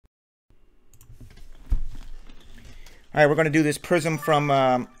All right, we're going to do this Prizm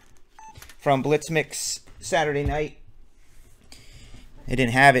from Blitz Mix Saturday night. I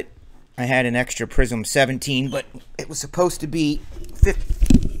didn't have it. I had an extra Prizm 17, but it was supposed to be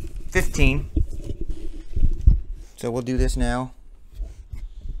 15. So we'll do this now.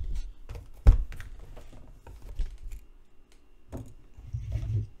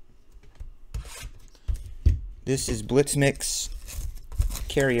 This is Blitz Mix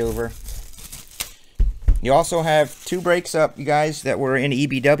carryover. You also have 2 breaks up, you guys, that were in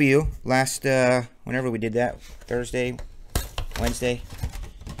EBW last, whenever we did that, Thursday, Wednesday.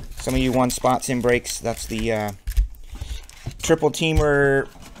 Some of you won spots in breaks. That's the Triple Teamer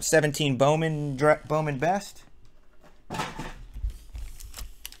 17 Bowman Best.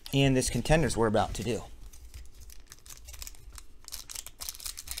 And this Contenders we're about to do.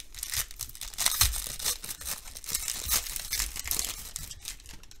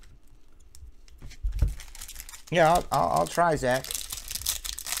 Yeah, I'll try, Zach.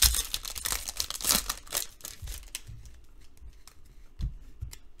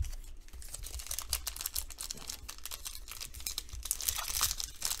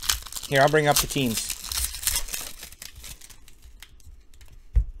 Here, I'll bring up the teams.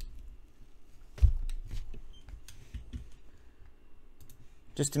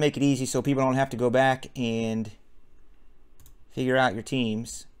 Just to make it easy so people don't have to go back and figure out your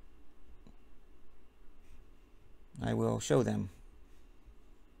teams. I will show them.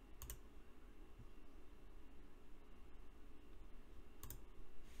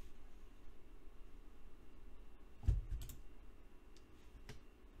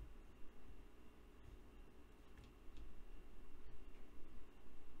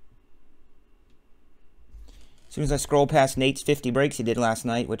 As soon as I scroll past Nate's 50 breaks he did last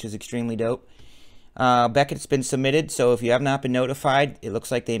night, which is extremely dope. Beckett's been submitted, so if you have not been notified, it looks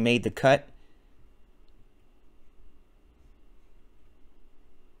like they made the cut.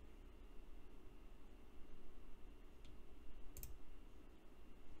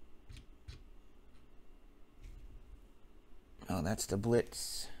 Oh, that's the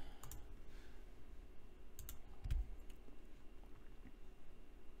Blitz.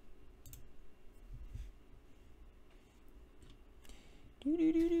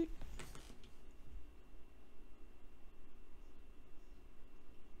 Doo-doo-doo-doo.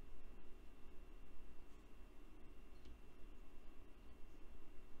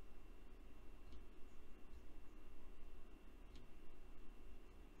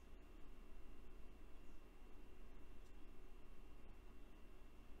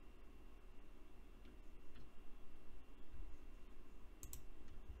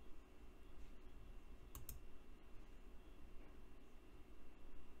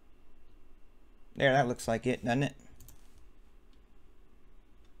 There, that looks like it, doesn't it?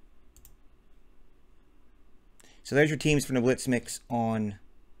 So there's your teams from the Blitz Mix on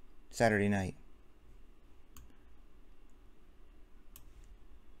Saturday night.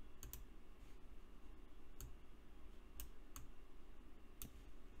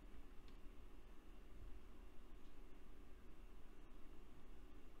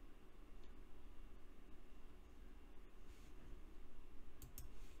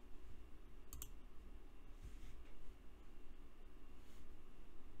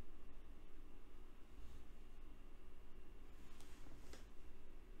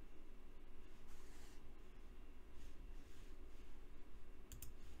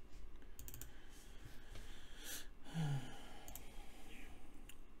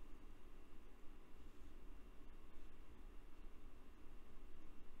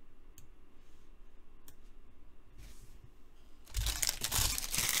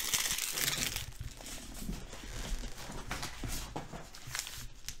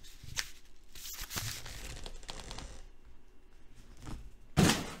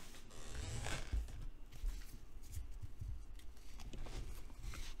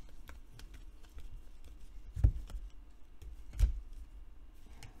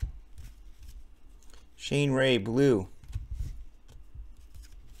 Shane Ray, blue.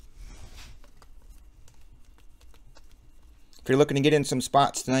 If you're looking to get in some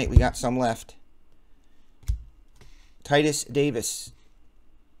spots tonight, we got some left. Titus Davis.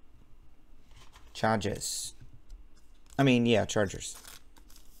 Chargers. Chargers.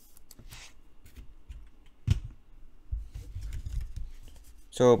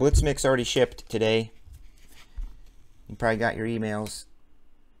 So Blitz Mix already shipped today. You probably got your emails.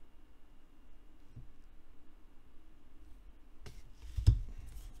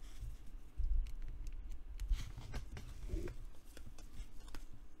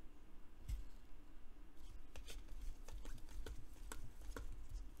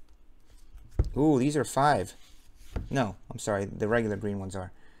 Ooh, these are 5. No, I'm sorry. The regular green ones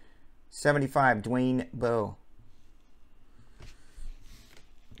are. 75, Dwayne Bowe.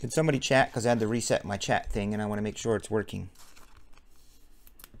 Can somebody chat? Because I had to reset my chat thing, and I want to make sure it's working.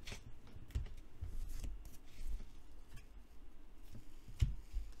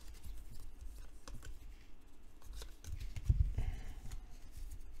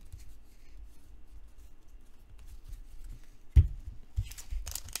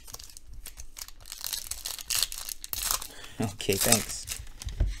 Okay, thanks.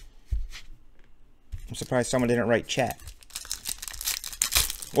 I'm surprised someone didn't write chat.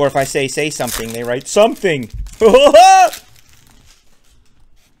 Or if I say something, they write something.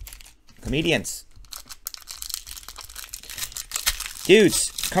 Comedians.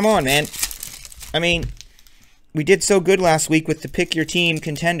 Dudes, come on, man. I mean, we did so good last week with the pick your team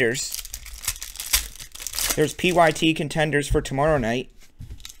contenders. There's PYT contenders for tomorrow night.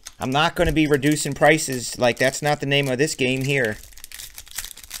 I'm not going to be reducing prices. Like, that's not the name of this game here.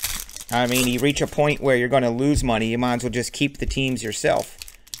 I mean, you reach a point where you're going to lose money. You might as well just keep the teams yourself.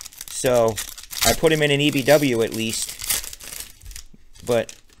 So, I put them in an EBW at least.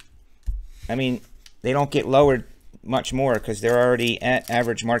 But, I mean, they don't get lowered much more because they're already at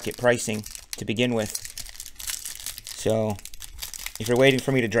average market pricing to begin with. So, if you're waiting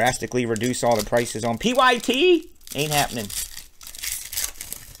for me to drastically reduce all the prices on PYT, ain't happening.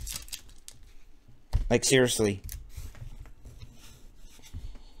 Like, seriously.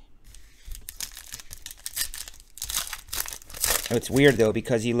 It's weird, though,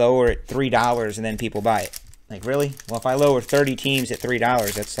 because you lower it $3 and then people buy it. Like, really? Well, if I lower 30 teams at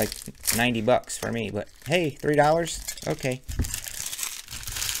 $3, that's like 90 bucks for me. But, hey, $3? Okay.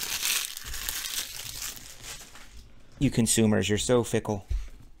 You consumers, you're so fickle.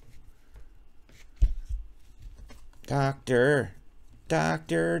 Doctor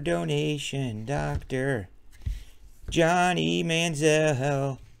donation, Doctor Johnny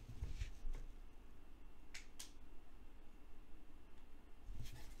Manziel.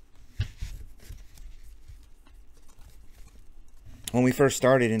 When we first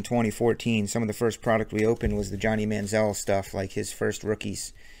started in 2014, some of the first product we opened was the Johnny Manziel stuff, like his first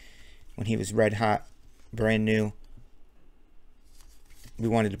rookies when he was red hot, brand new. We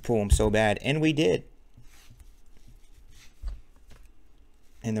wanted to pull him so bad, and we did.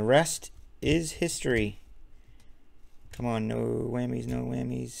 And the rest is history. Come on, no whammies, no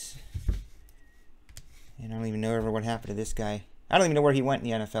whammies. And I don't even know ever what happened to this guy. I don't even know where he went in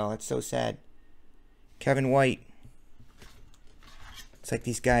the NFL. That's so sad. Kevin White. It's like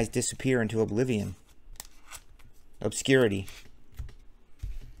these guys disappear into oblivion. Obscurity.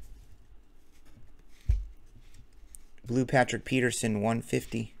 Blue Patrick Peterson,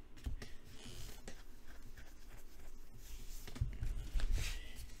 150.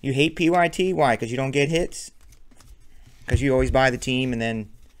 You hate PYT? Why? Because you don't get hits? Because you always buy the team and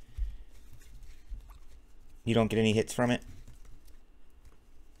then you don't get any hits from it?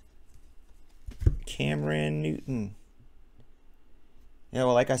 Cameron Newton. Yeah,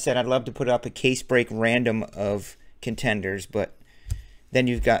 well, like I said, I'd love to put up a case break random of contenders, but then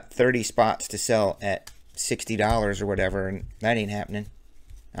you've got 30 spots to sell at $60 or whatever, and that ain't happening.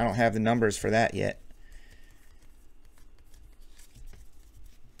 I don't have the numbers for that yet.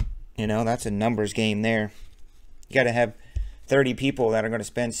 You know, that's a numbers game there. You got to have 30 people that are going to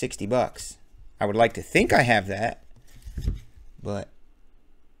spend 60 bucks. I would like to think I have that, but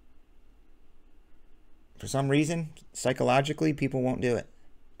for some reason, psychologically, people won't do it.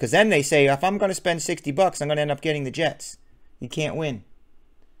 Because then they say, if I'm going to spend 60 bucks, I'm going to end up getting the Jets. You can't win.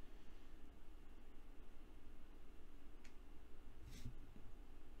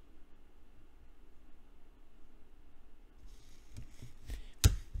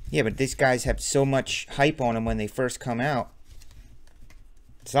 Yeah, but these guys have so much hype on them when they first come out.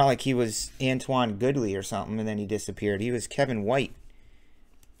 It's not like he was Antoine Goodley or something and then he disappeared. He was Kevin White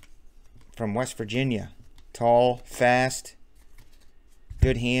from West Virginia. Tall, fast,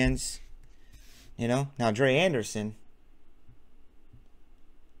 good hands. You know? Now, Dre Anderson.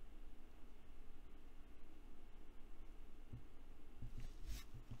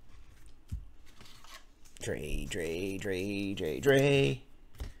 Dre.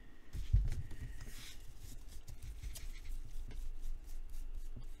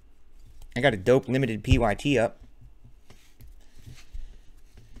 I got a dope limited PYT up.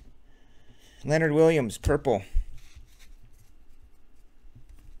 Leonard Williams, purple.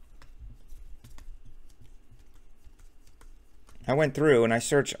 I went through and I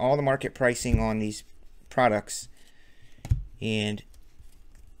searched all the market pricing on these products, and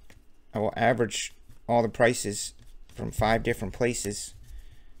I will average all the prices from 5 different places,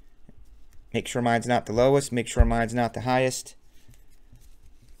 Make sure mine's not the lowest. Make sure mine's not the highest.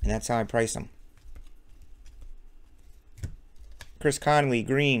 And that's how I price them. Chris Conley,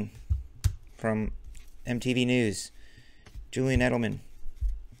 green, from MTV News. Julian Edelman.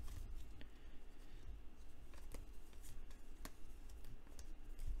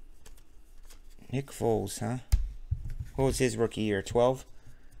 Nick Foles, huh? What was his rookie year? 12?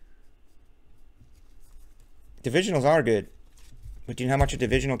 Divisionals are good. But do you know how much a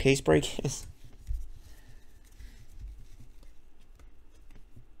divisional case break is?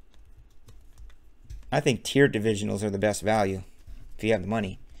 I think tiered divisionals are the best value if you have the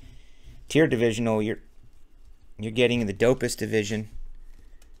money. Tiered divisional, you're getting the dopest division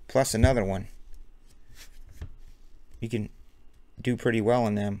plus another one. You can do pretty well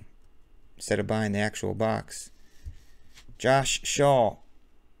in them instead of buying the actual box. Josh Shaw,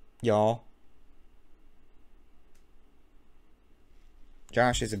 y'all.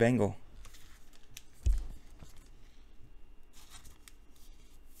 Josh is a Bengal.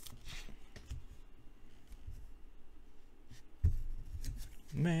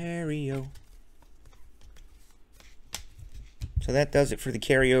 Mario. So that does it for the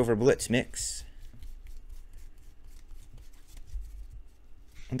carryover Blitz mix.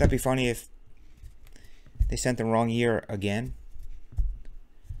 Wouldn't that be funny if they sent the wrong year again?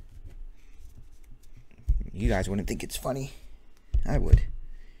 You guys wouldn't think it's funny. I would.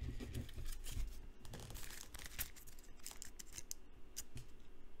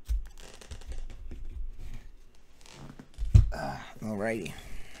 Alrighty.